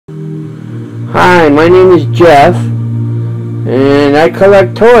Hi, my name is Jeff, and I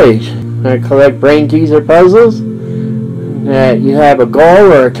collect toys. I collect brain teaser puzzles that you have a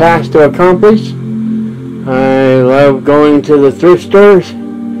goal or a task to accomplish. I love going to the thrift stores.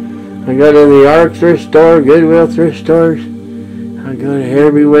 I go to the ARC thrift store, Goodwill thrift stores. I go to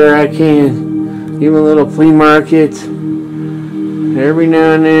everywhere I can, even little flea markets. Every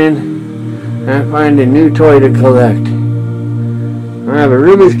now and then, I find a new toy to collect. I have a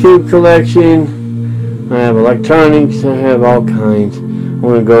Rubik's Cube collection. I have electronics. I have all kinds. I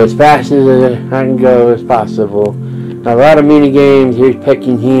want to go as fast as I can go as possible. I have a lot of mini games. Here's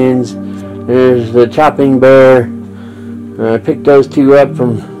Pecking Hens. There's the Chopping Bear. I picked those two up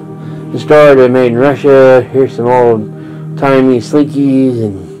from the store they made in Russia. Here's some old-timey Slinkies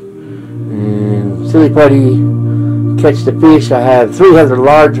and Silly Putty. Catch the Fish. I have 3 other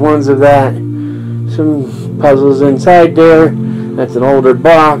large ones of that. Some puzzles inside there. That's an older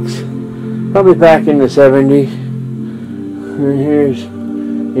box, probably back in the 70s. And here's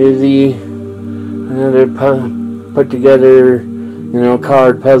another put together,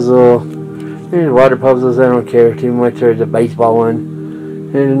 card puzzle. Here's water puzzles. I don't care too much. There's a baseball one.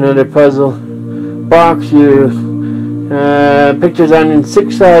 Here's another puzzle box. Pictures on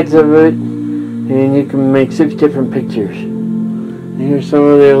 6 sides of it, and you can make 6 different pictures. And here's some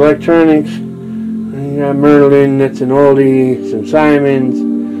of the electronics. You got Merlin, that's an oldie, some Simons,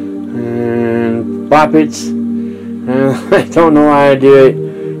 and Boppets. I don't know why I do it.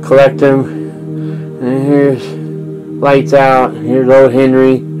 Collect them. And here's Lights Out. Here's Old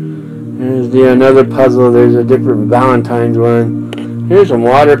Henry. Here's another puzzle. There's a different Valentine's one. Here's some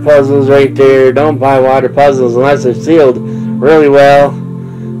water puzzles right there. Don't buy water puzzles unless they're sealed really well,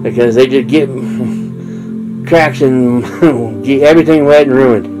 because they just get cracks and get everything wet and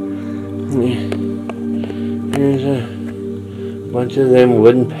ruined. There's a bunch of them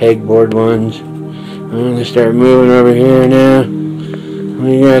wooden pegboard ones. I'm going to start moving over here now.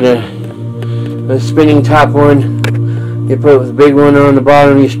 We got a spinning top one. You put the big one on the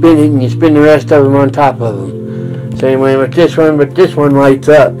bottom, you spin it, and you spin the rest of them on top of them. Same way with this one, but this one lights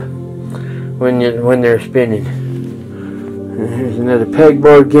up when they're spinning. And here's another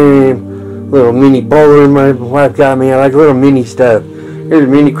pegboard game. Little mini bowler my wife got me. I like little mini stuff. Here's a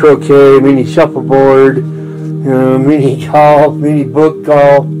mini croquet, mini shuffleboard. Mini golf, mini book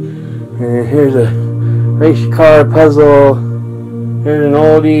golf. And here's a race car puzzle. Here's an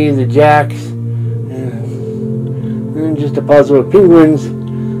oldie, the Jacks. And just a puzzle with penguins.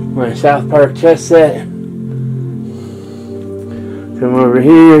 My South Park chess set. Come over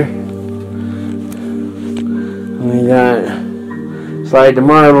here. We got slide the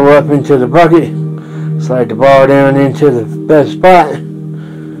marble up into the bucket. Slide the ball down into the best spot.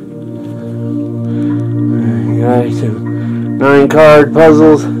 Some 9-card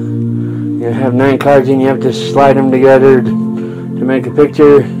puzzles. You have 9 cards and you have to slide them together to make a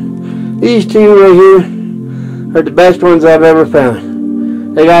picture. These two right here are the best ones I've ever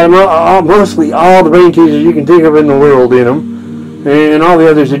found. They got them mostly all the brain teasers you can think of in the world in them, and all the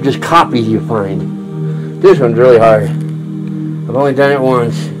others are just copies you find. This one's really hard. I've only done it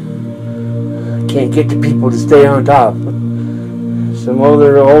once. I can't get the people to stay on top. Some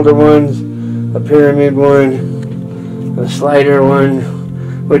older ones, a pyramid one. A slider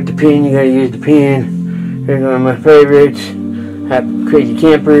one with the pin. You gotta use the pin. Here's one of my favorites. Crazy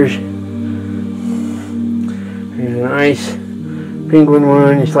Campers. Here's an ice penguin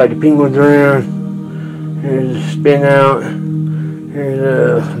one. You slide the penguins around. Here's a spin out. Here's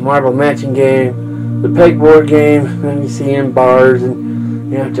a marble matching game. The pegboard game. Then you see in bars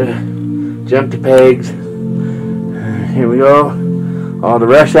and you have to jump the pegs. Here we go. All the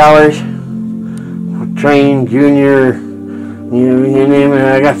rush hours. Train, Junior, you name it.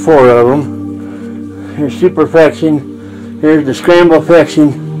 I got 4 of them. Here's Superfection. Here's the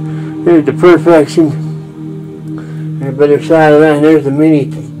Scramblefection. Here's the Perfection. Here's the other side of that. There's the mini,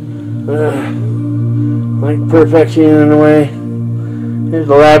 like Perfection in a way. Here's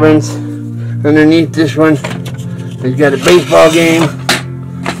the Labyrinth. Underneath this one, we've got a baseball game.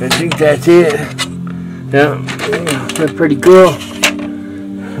 I think that's it. Yeah, that's pretty cool.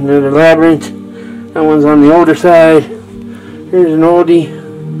 Another Labyrinth. That one's on the older side. Here's an oldie.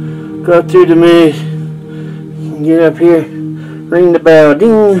 Go through the maze. Get up here. Ring the bell.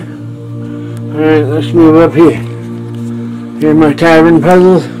 Ding. Alright, let's move up here. Here's my tavern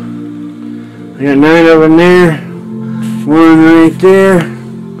puzzles. I got 9 of them there. 1 right there.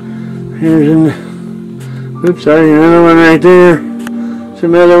 Here's another one right there.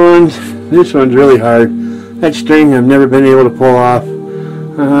 Some other ones. This one's really hard. That string I've never been able to pull off.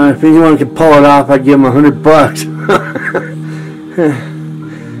 If anyone could pull it off, I'd give them $100.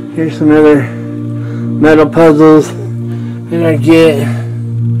 Here's some other metal puzzles that I get.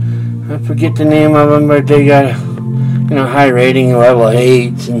 I forget the name of them, but they got, you know, high rating, level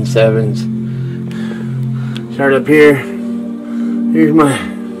 8s and 7s. Start up here. Here's my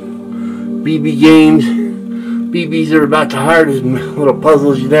BB games. BBs are about the hardest little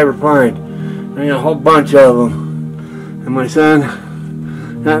puzzles you'd ever find. I got a whole bunch of them. And my son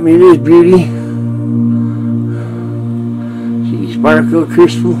got me this beauty. See, Sparkle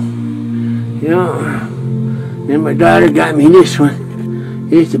Crystal. Yeah. And my daughter got me this one.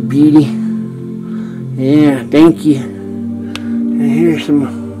 It's a beauty. Yeah, thank you. And here's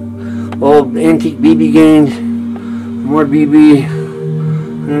some old antique BB games. More BB.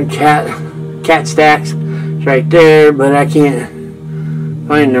 Cat stacks. It's right there, but I can't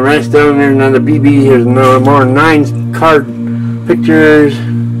find the rest of them. There's another BB. Here's more 9 card pictures.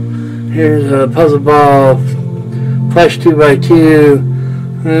 Here's a puzzle ball. Plush 2x2.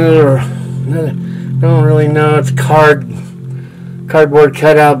 Another, don't really know. It's cardboard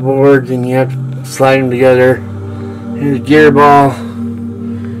cutout boards, and you have to slide them together. Here's a gear ball.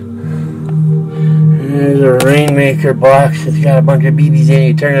 Here's a Rainmaker box. It's got a bunch of BBs in it.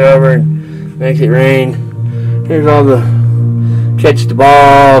 You turn it over and makes it rain. Here's all the catch the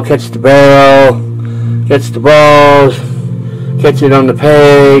ball, catch the barrel, catch the balls, catch it on the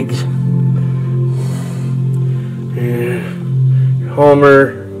pegs. And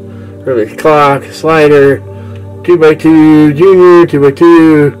Homer, Rubik's clock, slider, 2x2, junior,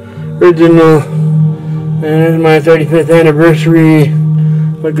 2x2, original. And there's my 35th anniversary.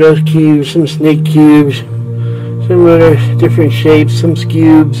 My ghost cubes, some snake cubes, some other different shapes, some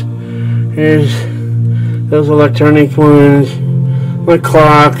cubes. Here's those electronic ones, my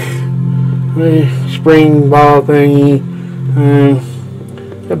clock, my spring ball thingy,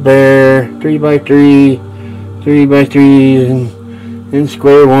 a bear, 3x3, 3x3, and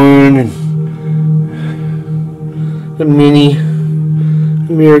square one, and the mini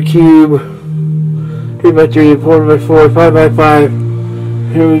mirror cube, 3x3, 4x4, 5x5.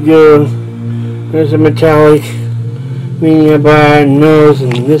 Here we go. There's a metallic mini I bought, nose,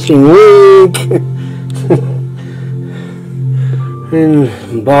 and missing link. And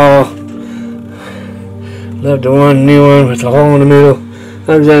ball. Love the new one with the hole in the middle.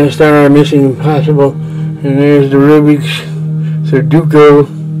 Alexander Star, Mission Impossible. And there's the Rubik's Sudoku.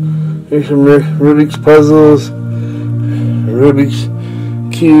 There's some Rubik's puzzles. Rubik's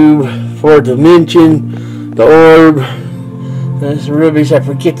Cube, 4th dimension. The orb. That's the Rubik's, I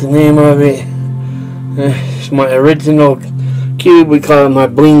forget the name of it. It's my original cube. We call it my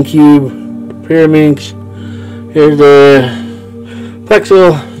bling cube. Pyraminx. Here's the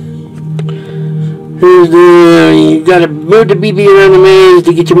Plexel. Here's the, you gotta move the BB around the maze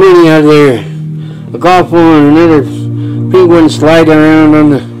to get your money out of there. A golf one, another pink one sliding around on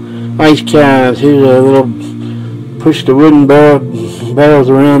the ice caps. Here's a little push the wooden barrels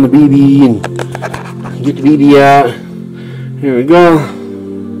around the BB and get the BB out. Here we go.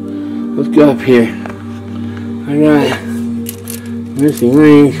 Let's go up here. I got missing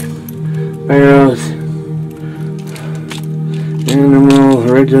links, barrels, animal,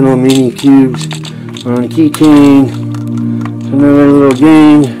 original mini cubes on keychain, another little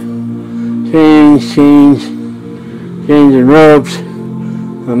game, chains and ropes,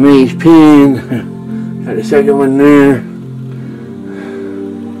 a maze pin, got a second one there.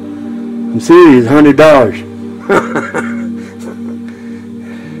 I'm serious, $100.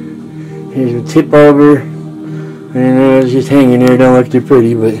 Here's a tip over, and it's just hanging there. Don't look too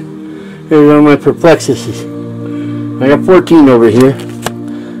pretty, but here's all my perplexities. I got 14 over here.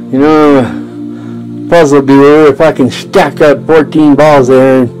 You know, puzzle duo. If I can stack up 14 balls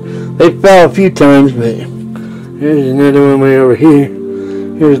there, they fell a few times, but here's another one way over here.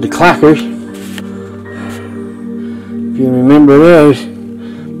 Here's the clockers. If you remember those,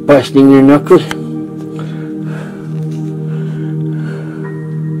 busting your knuckles.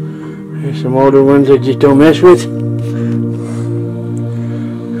 There's some older ones I just don't mess with.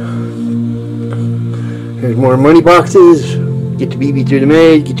 There's more money boxes. Get the BB through the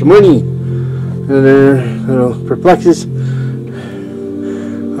maze, get your money. Another little Perplexus. A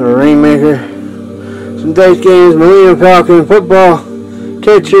Rainmaker. Some dice games, Millennium Falcon, football,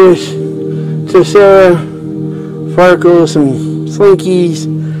 Tetris, Tessera, Farkle, some Slinkies,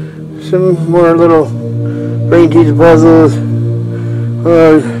 some more little brain teaser puzzles.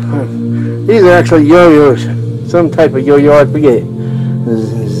 These are actually yo-yos. Some type of yo-yo, I forget.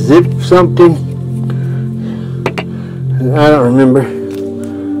 Zip something. I don't remember.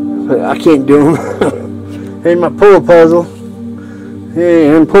 But I can't do them. Here's my pool puzzle.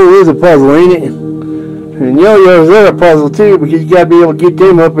 Hey, and pool is a puzzle, ain't it? And yo-yos are a puzzle too, because you gotta be able to get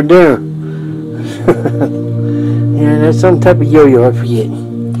them up and down. Yeah, that's some type of yo-yo, I forget.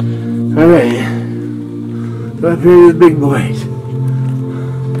 Alright. Go up here to the big boys.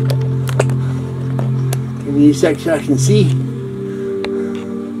 Give me a sec so I can see.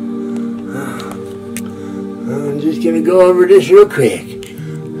 I'm just gonna go over this real quick.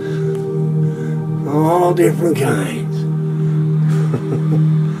 All different kinds.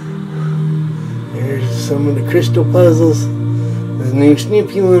 There's some of the crystal puzzles. There's a new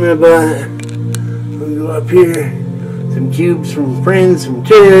Snoopy one I bought. We'll go up here. Some cubes from friends from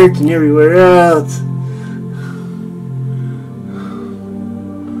church and everywhere else.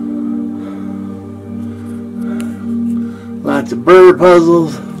 Lots of bird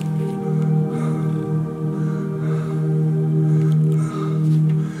puzzles.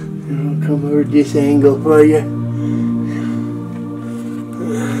 I'll come over this angle for you.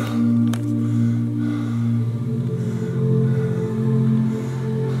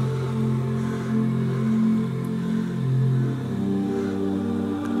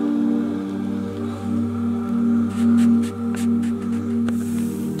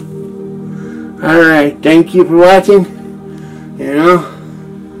 Alright, thank you for watching. You know,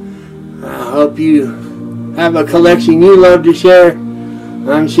 I hope you have a collection you love to share.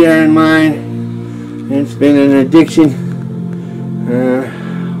 I'm sharing mine. It's been an addiction.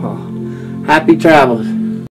 Well, happy travels.